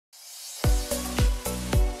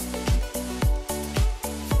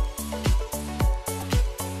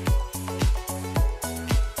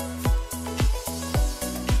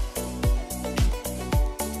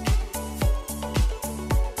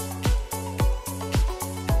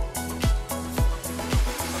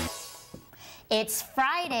It's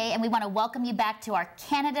Friday, and we want to welcome you back to our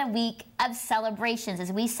Canada Week of celebrations as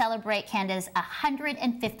we celebrate Canada's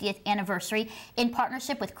 150th anniversary in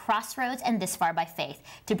partnership with Crossroads and This Far by Faith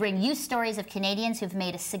to bring you stories of Canadians who've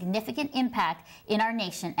made a significant impact in our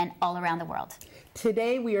nation and all around the world.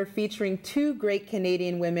 Today, we are featuring two great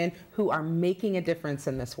Canadian women who are making a difference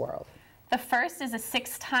in this world. The first is a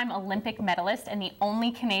 6-time Olympic medalist and the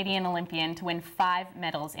only Canadian Olympian to win 5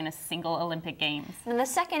 medals in a single Olympic Games. And the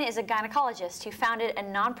second is a gynecologist who founded a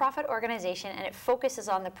nonprofit organization, and it focuses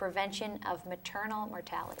on the prevention of maternal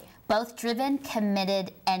mortality. Both driven,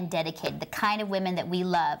 committed, and dedicated, the kind of women that we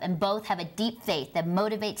love, and both have a deep faith that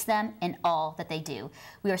motivates them in all that they do.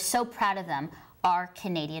 We are so proud of them, our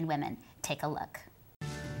Canadian women. Take a look.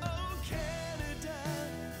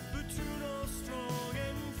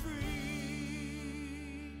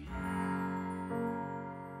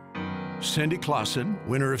 Cindy Klassen,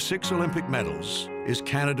 winner of 6 Olympic medals, is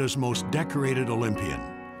Canada's most decorated Olympian.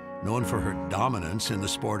 Known for her dominance in the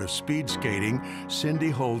sport of speed skating,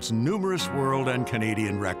 Cindy holds numerous world and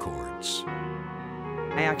Canadian records.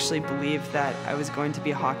 I actually believed that I was going to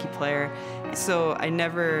be a hockey player, so I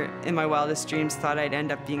never, in my wildest dreams, thought I'd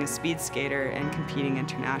end up being a speed skater and competing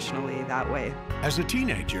internationally that way. As a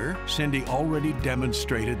teenager, Cindy already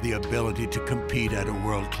demonstrated the ability to compete at a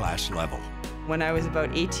world-class level. When I was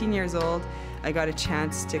about 18 years old, I got a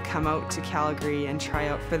chance to come out to Calgary and try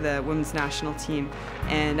out for the women's national team.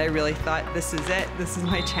 And I really thought, this is it, this is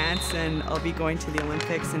my chance, and I'll be going to the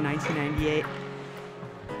Olympics in 1998.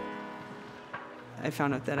 I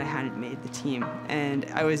found out that I hadn't made the team, and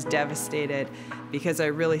I was devastated because I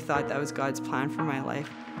really thought that was God's plan for my life.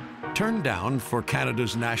 Turned down for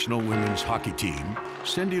Canada's national women's hockey team,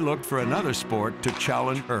 Cindy looked for another sport to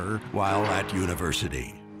challenge her while at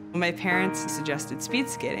university. My parents suggested speed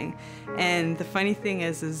skating, and the funny thing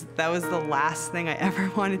is that was the last thing I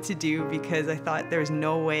ever wanted to do because I thought there was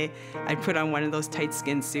no way I'd put on one of those tight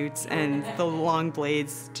skin suits and the long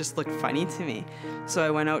blades just looked funny to me. So I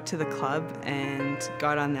went out to the club and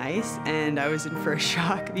got on the ice, and I was in for a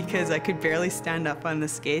shock because I could barely stand up on the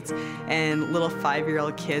skates and little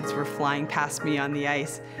 5-year-old kids were flying past me on the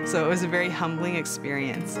ice. So it was a very humbling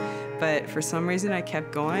experience. But for some reason I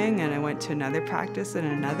kept going, and I went to another practice and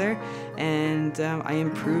another, and I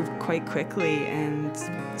improved quite quickly, and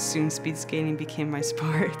soon speed skating became my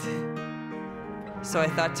sport. So I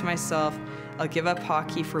thought to myself, I'll give up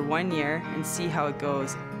hockey for 1 year and see how it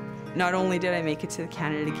goes. Not only did I make it to the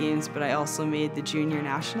Canada Games, but I also made the junior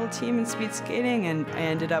national team in speed skating, and I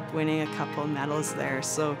ended up winning a couple medals there.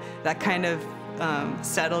 So that kind of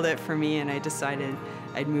settled it for me, and I decided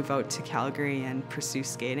I'd move out to Calgary and pursue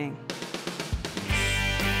skating.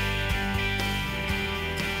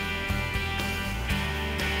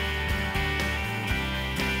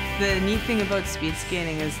 The neat thing about speed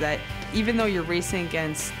skating is that even though you're racing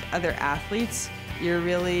against other athletes, you're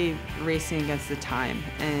really racing against the time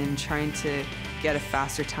and trying to get a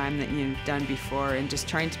faster time than you've done before and just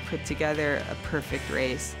trying to put together a perfect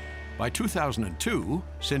race. By 2002,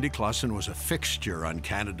 Cindy Klassen was a fixture on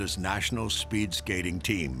Canada's national speed skating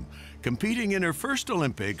team, competing in her first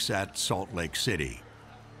Olympics at Salt Lake City.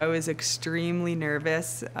 I was extremely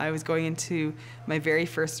nervous. I was going into my very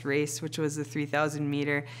first race, which was the 3,000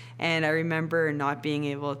 meter, and I remember not being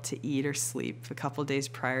able to eat or sleep a couple days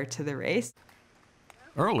prior to the race.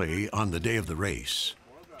 Early on the day of the race,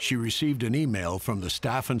 she received an email from the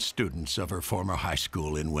staff and students of her former high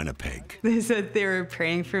school in Winnipeg. They said they were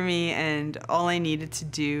praying for me, and all I needed to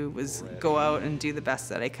do was go out and do the best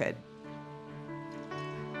that I could.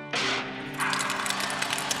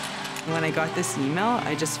 When I got this email,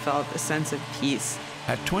 I just felt a sense of peace.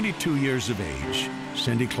 At 22 years of age,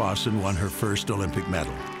 Cindy Klassen won her first Olympic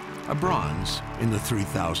medal, a bronze in the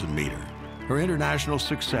 3,000 meter. Her international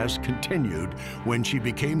success continued when she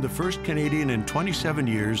became the first Canadian in 27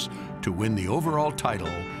 years to win the overall title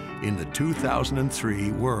in the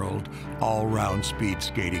 2003 World All-Round Speed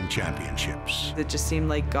Skating Championships. It just seemed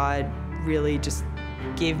like God really just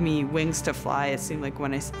gave me wings to fly. It seemed like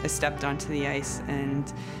when I stepped onto the ice,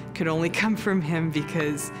 and could only come from Him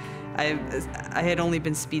because I had only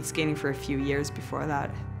been speed skating for a few years before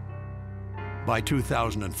that. By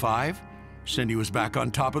 2005, Cindy was back on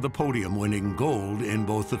top of the podium, winning gold in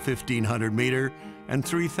both the 1,500 meter and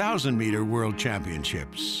 3,000 meter World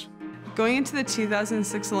Championships. Going into the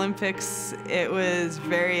 2006 Olympics, it was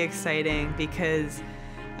very exciting because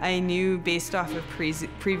I knew based off of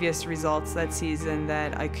previous results that season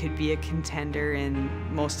that I could be a contender in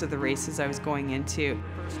most of the races I was going into.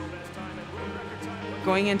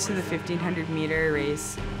 Going into the 1,500 meter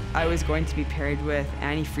race, I was going to be paired with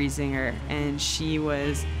Annie Friesinger, and she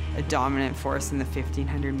was a dominant force in the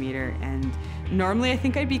 1500 meter, and normally I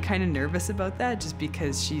think I'd be kind of nervous about that just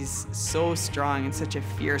because she's so strong and such a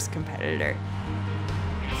fierce competitor.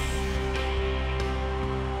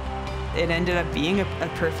 It ended up being a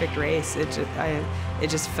perfect race. It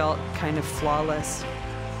just felt kind of flawless.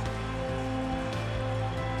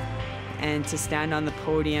 And to stand on the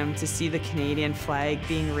podium, to see the Canadian flag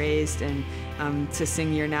being raised, and to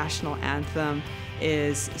sing your national anthem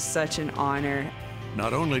is such an honor.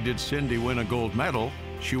 Not only did Cindy win a gold medal,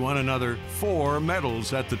 she won another 4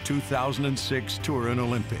 medals at the 2006 Turin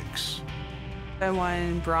Olympics. I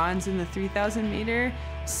won bronze in the 3,000 meter,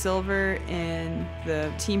 silver in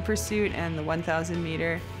the team pursuit and the 1,000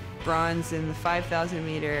 meter, bronze in the 5,000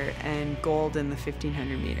 meter, and gold in the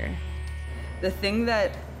 1,500 meter. The thing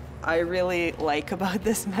that I really like about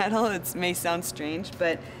this medal, it may sound strange,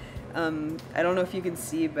 but I don't know if you can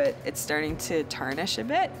see, but it's starting to tarnish a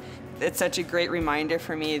bit. It's such a great reminder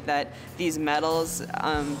for me that these medals,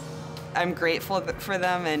 I'm grateful for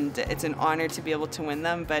them, and it's an honor to be able to win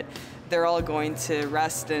them, but they're all going to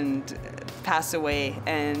rust and pass away,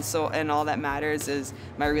 and all that matters is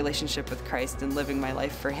my relationship with Christ and living my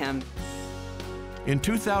life for Him. In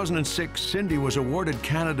 2006, Cindy was awarded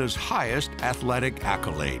Canada's highest athletic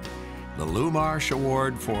accolade, the Lou Marsh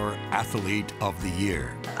Award for Athlete of the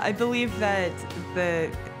Year. I believe that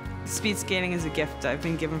the speed skating is a gift I've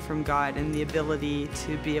been given from God, and the ability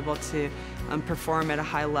to be able to perform at a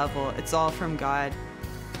high level, it's all from God.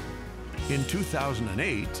 In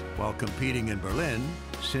 2008, while competing in Berlin,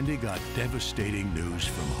 Cindy got devastating news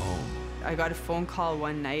from home. I got a phone call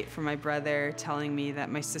one night from my brother telling me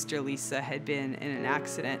that my sister Lisa had been in an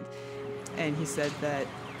accident, and he said that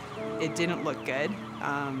it didn't look good.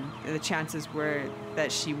 The chances were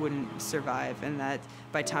that she wouldn't survive, and that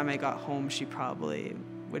by the time I got home, she probably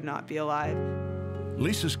would not be alive.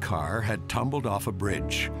 Lisa's car had tumbled off a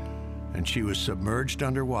bridge, and she was submerged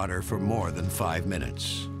underwater for more than 5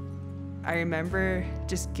 minutes. I remember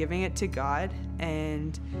just giving it to God,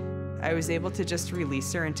 and I was able to just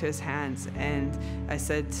release her into His hands, and I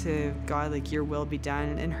said to God, like, your will be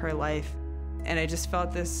done in her life. And I just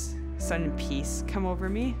felt this sudden peace come over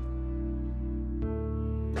me.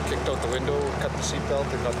 Kicked out the window, cut the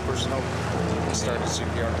seatbelt, and got the person out, and started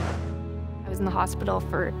CPR. I was in the hospital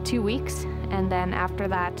for 2 weeks, and then after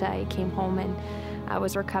that I came home, and I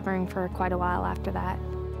was recovering for quite a while after that.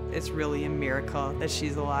 It's really a miracle that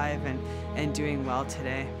she's alive and doing well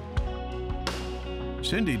today.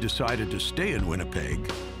 Cindy decided to stay in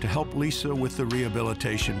Winnipeg to help Lisa with the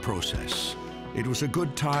rehabilitation process. It was a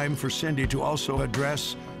good time for Cindy to also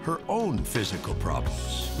address her own physical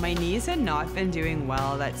problems. My knees had not been doing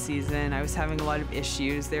well that season. I was having a lot of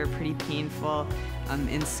issues. They were pretty painful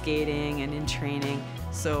in skating and in training.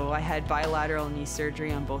 So I had bilateral knee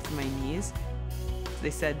surgery on both of my knees. They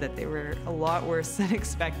said that they were a lot worse than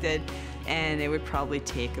expected, and it would probably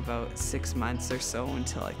take about 6 months or so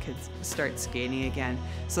until I could start skating again.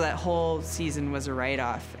 So that whole season was a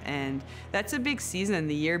write-off, and that's a big season.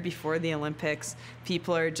 The year before the Olympics,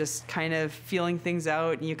 people are just kind of feeling things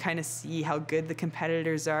out, and you kind of see how good the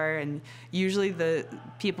competitors are, and usually the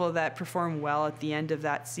people that perform well at the end of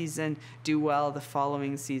that season do well the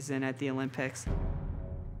following season at the Olympics.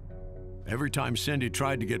 Every time Cindy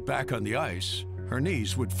tried to get back on the ice, her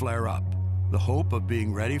knees would flare up. The hope of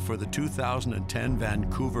being ready for the 2010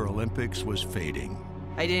 Vancouver Olympics was fading.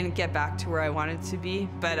 I didn't get back to where I wanted to be,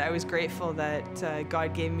 but I was grateful that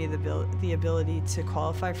God gave me the ability to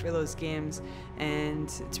qualify for those games, and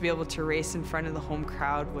to be able to race in front of the home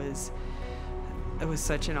crowd was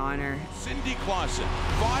such an honor. Cindy Klassen,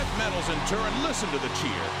 5 medals in Turin. Listen to the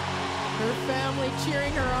cheer. Her family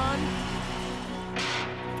cheering her on.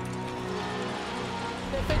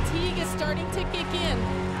 The fatigue is starting to kick in.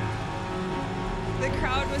 The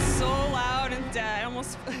crowd was so loud, and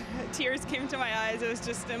almost tears came to my eyes. It was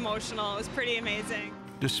just emotional. It was pretty amazing.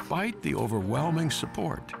 Despite the overwhelming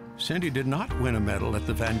support, Cindy did not win a medal at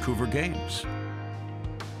the Vancouver Games.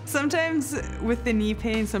 Sometimes with the knee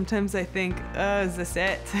pain, sometimes I think, oh, is this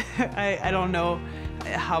it? I don't know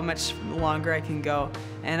how much longer I can go.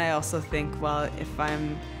 And I also think, well, if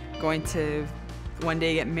I'm going to one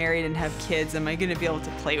day get married and have kids, am I going to be able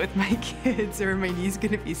to play with my kids, or are my knees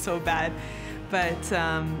going to be so bad? But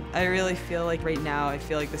I really feel like right now, I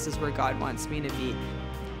feel like this is where God wants me to be.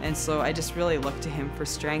 And so I just really look to Him for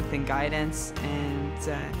strength and guidance.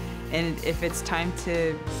 And if it's time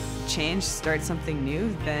to change, start something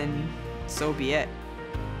new, then so be it.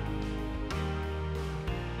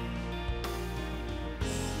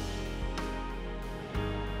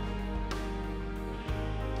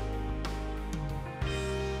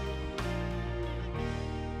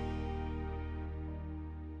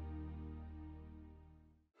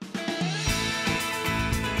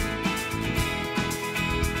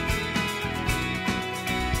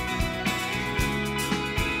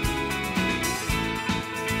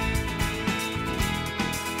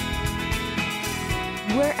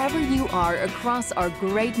 Wherever you are across our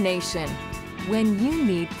great nation, when you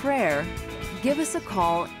need prayer, give us a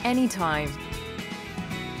call anytime.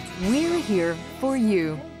 We're here for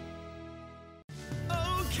you.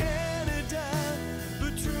 Oh, Canada,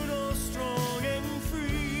 the Trudeau strong and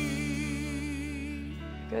free.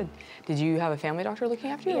 Good. Did you have a family doctor looking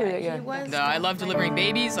after you? Yeah, he was. I love delivering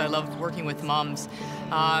babies. I loved working with moms.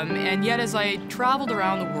 And yet, as I traveled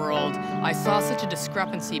around the world, I saw such a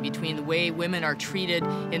discrepancy between the way women are treated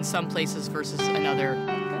in some places versus another.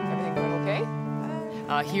 Everything going okay?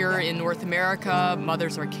 Here in North America,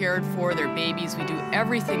 mothers are cared for, their babies. We do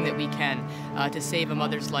everything that we can to save a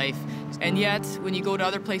mother's life. And yet, when you go to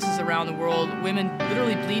other places around the world, women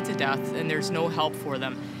literally bleed to death and there's no help for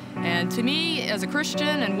them. And to me, as a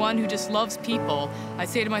Christian and one who just loves people, I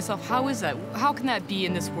say to myself, how is that? How can that be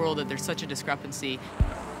in this world that there's such a discrepancy?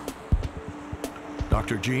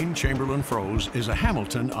 Dr. Jean Chamberlain-Froese is a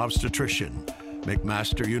Hamilton obstetrician,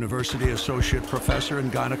 McMaster University Associate Professor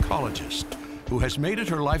and gynecologist, who has made it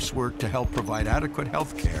her life's work to help provide adequate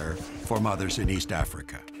health care for mothers in East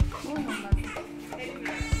Africa.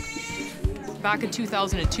 Back in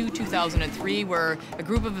 2002, 2003, where a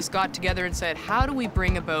group of us got together and said, how do we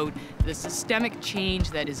bring about the systemic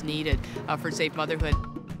change that is needed for safe motherhood?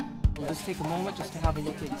 We'll just take a moment just to have a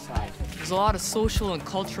look inside. There's a lot of social and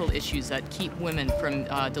cultural issues that keep women from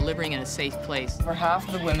delivering in a safe place. For half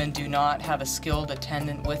of the women do not have a skilled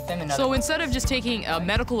attendant with them. So instead of just taking a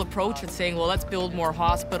medical approach and saying, well, let's build more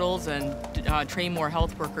hospitals and train more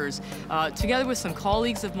health workers, together with some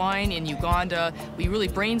colleagues of mine in Uganda, we really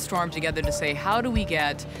brainstormed together to say, how do we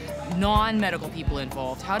get non-medical people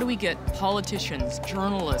involved? How do we get politicians,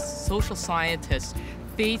 journalists, social scientists,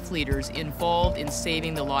 faith leaders involved in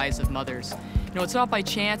saving the lives of mothers? You know, it's not by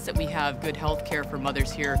chance that we have good health care for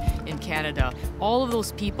mothers here in Canada. All of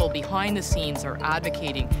those people behind the scenes are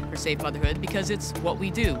advocating for safe motherhood because it's what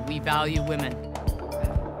we do. We value women.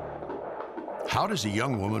 How does a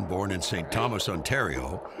young woman born in St. Thomas,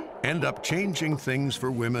 Ontario, end up changing things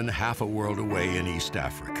for women half a world away in East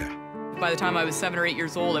Africa? By the time I was 7 or 8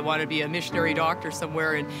 years old, I wanted to be a missionary doctor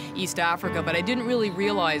somewhere in East Africa, but I didn't really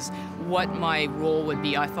realize what my role would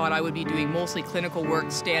be. I thought I would be doing mostly clinical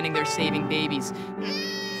work, standing there saving babies.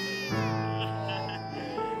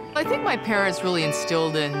 I think my parents really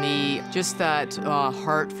instilled in me just that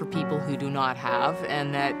heart for people who do not have,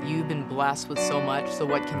 and that you've been blessed with so much, so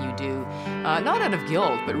what can you do? Not out of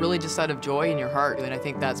guilt, but really just out of joy in your heart, and I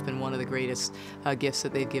think that's been one of the greatest gifts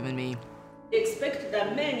that they've given me. Expect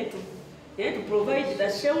the men to provide the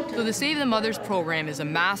shelter. So the Save the Mothers program is a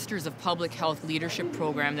Masters of Public Health Leadership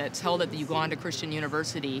program that's held at the Uganda Christian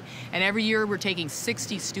University. And every year we're taking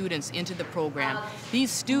 60 students into the program. These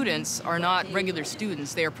students are not regular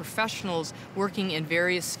students. They are professionals working in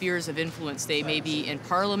various spheres of influence. They may be in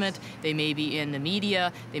Parliament, they may be in the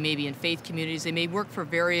media, they may be in faith communities, they may work for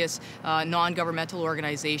various non-governmental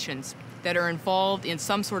organizations that are involved in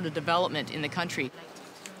some sort of development in the country.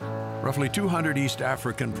 Roughly 200 East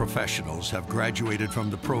African professionals have graduated from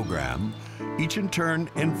the program, each in turn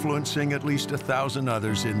influencing at least 1,000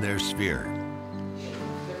 others in their sphere.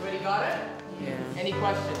 Everybody got it? Yeah. Any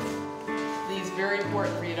questions? Please, very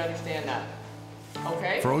important for you to understand that.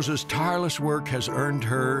 Okay? Froese's tireless work has earned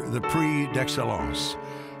her the Prix d'Excellence,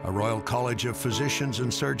 a Royal College of Physicians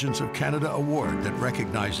and Surgeons of Canada award that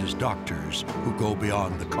recognizes doctors who go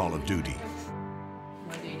beyond the call of duty.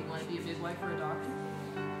 You want to be a midwife or a doctor?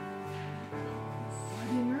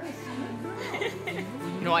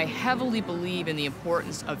 You know, I heavily believe in the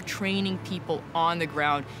importance of training people on the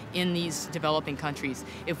ground in these developing countries.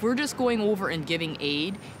 If we're just going over and giving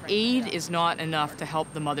aid is not enough to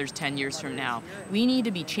help the mothers 10 years from now. We need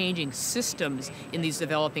to be changing systems in these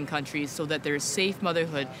developing countries so that there's safe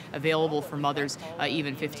motherhood available for mothers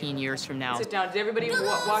even 15 years from now. Sit down. Did everybody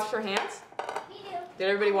wash their hands? Did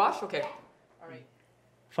everybody wash? Okay. All right.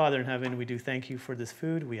 Father in heaven, we do thank you for this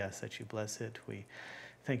food. We ask that you bless it. We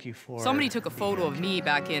thank you for... Somebody took a photo of me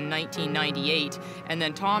back in 1998, and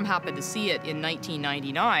then Tom happened to see it in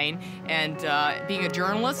 1999, and being a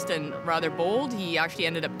journalist and rather bold, he actually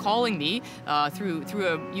ended up calling me through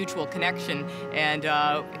a mutual connection, and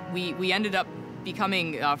we ended up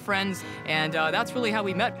becoming friends, and that's really how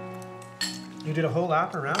we met. You did a whole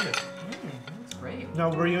lap around it. That's great.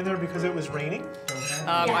 Now, were you in there because it was raining?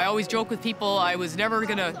 I always joke with people I was never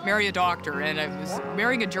going to marry a doctor, and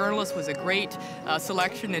marrying a journalist was a great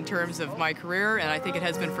selection in terms of my career, and I think it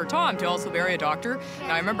has been for Tom to also marry a doctor.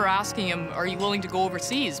 And I remember asking him, are you willing to go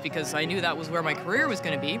overseas, because I knew that was where my career was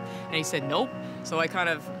going to be, and he said nope. So I kind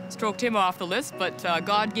of stroked him off the list, but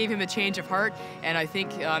God gave him a change of heart, and I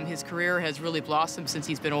think his career has really blossomed since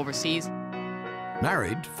he's been overseas.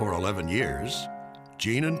 Married for 11 years,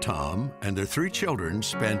 Jean and Tom and their 3 children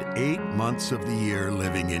spend 8 months of the year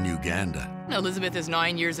living in Uganda. Elizabeth is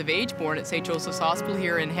 9 years of age, born at St. Joseph's Hospital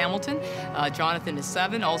here in Hamilton. Jonathan is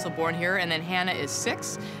 7, also born here, and then Hannah is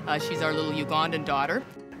 6. She's our little Ugandan daughter.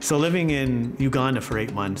 So living in Uganda for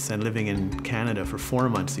 8 months and living in Canada for 4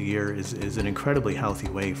 months a year is an incredibly healthy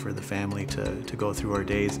way for the family to go through our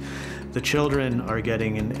days. The children are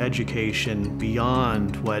getting an education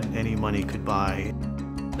beyond what any money could buy.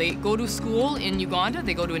 They go to school in Uganda,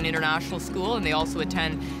 they go to an international school, and they also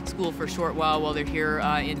attend school for a short while they're here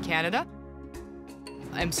in Canada.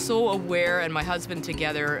 I'm so aware, and my husband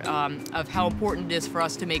together, of how important it is for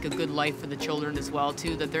us to make a good life for the children as well,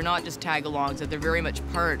 too, that they're not just tag-alongs, that they're very much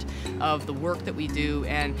part of the work that we do.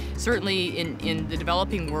 And certainly in the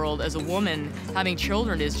developing world, as a woman, having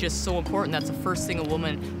children is just so important. That's the first thing a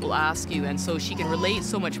woman will ask you. And so she can relate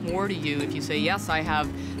so much more to you if you say, yes, I have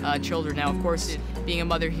children. Now, of course, being a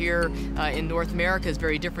mother here in North America is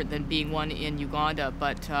very different than being one in Uganda,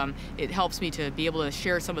 but it helps me to be able to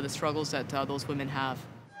share some of the struggles that those women have.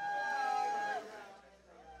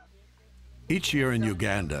 Each year in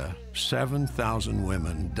Uganda, 7,000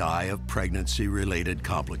 women die of pregnancy-related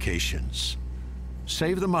complications.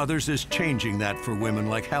 Save the Mothers is changing that for women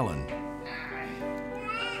like Helen.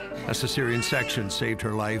 A cesarean section saved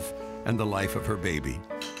her life and the life of her baby.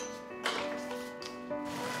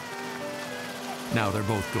 Now they're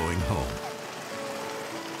both going home.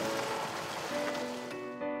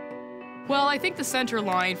 Well, I think the center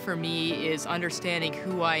line for me is understanding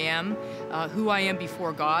who I am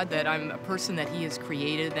before God, that I'm a person that He has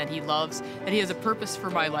created, that He loves, that He has a purpose for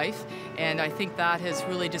my life. And I think that has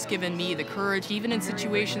really just given me the courage, even in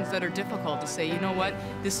situations that are difficult, to say, you know what,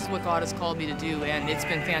 this is what God has called me to do. And it's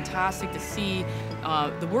been fantastic to see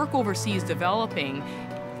the work overseas developing.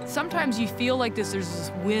 Sometimes you feel like there's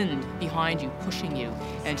this wind behind you, pushing you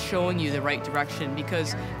and showing you the right direction,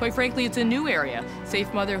 because quite frankly, it's a new area.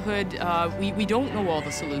 Safe motherhood, we don't know all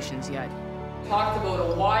the solutions yet. Talked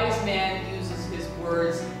about a wise man uses his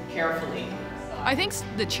words carefully. I think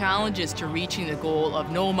the challenge is to reaching the goal of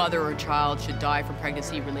no mother or child should die from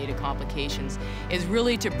pregnancy-related complications is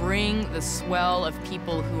really to bring the swell of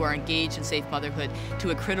people who are engaged in safe motherhood to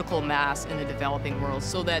a critical mass in the developing world,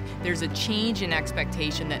 so that there's a change in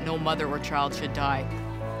expectation that no mother or child should die.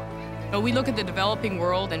 But we look at the developing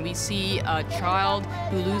world and we see a child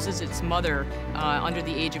who loses its mother under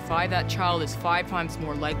the age of 5. That child is 5 times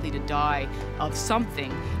more likely to die of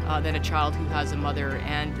something than a child who has a mother.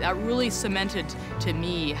 And that really cemented to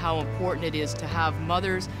me how important it is to have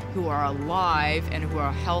mothers who are alive and who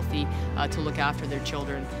are healthy to look after their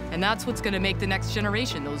children. And that's what's going to make the next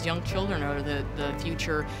generation. Those young children are the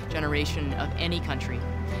future generation of any country.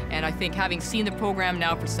 And I think having seen the program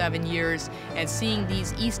now for 7 years and seeing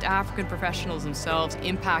these East African professionals themselves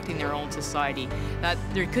impacting their own society, that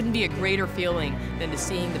there couldn't be a greater feeling than to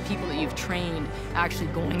seeing the people that you've trained actually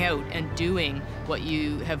going out and doing what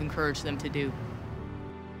you have encouraged them to do.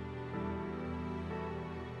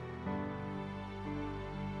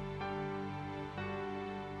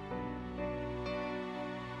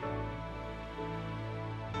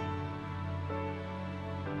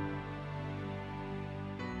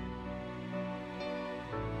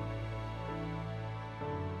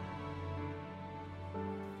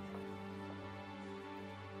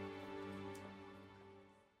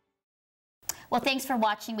 Well, thanks for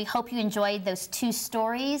watching. We hope you enjoyed those 2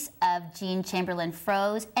 stories of Jean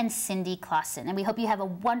Chamberlain-Froese and Cindy Klassen. And we hope you have a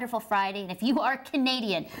wonderful Friday. And if you are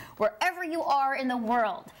Canadian, wherever you are in the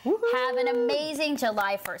world, have an amazing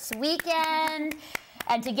July 1st weekend.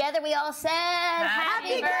 And together we all said,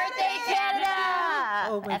 Happy Birthday, Canada!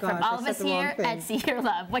 Oh my gosh, from all of us here at See Your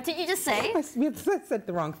Love. What did you just say? I said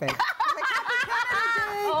the wrong thing.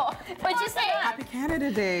 Oh, what'd you say? Happy Canada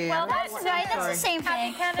Day. Well, that's right. That's the same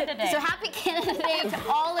thing. Happy Canada Day. So happy Canada Day to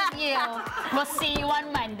all of you. We'll see you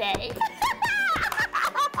on Monday.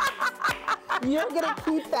 You're going to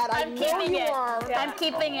keep that. I know you are. I'm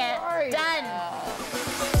keeping it. Done.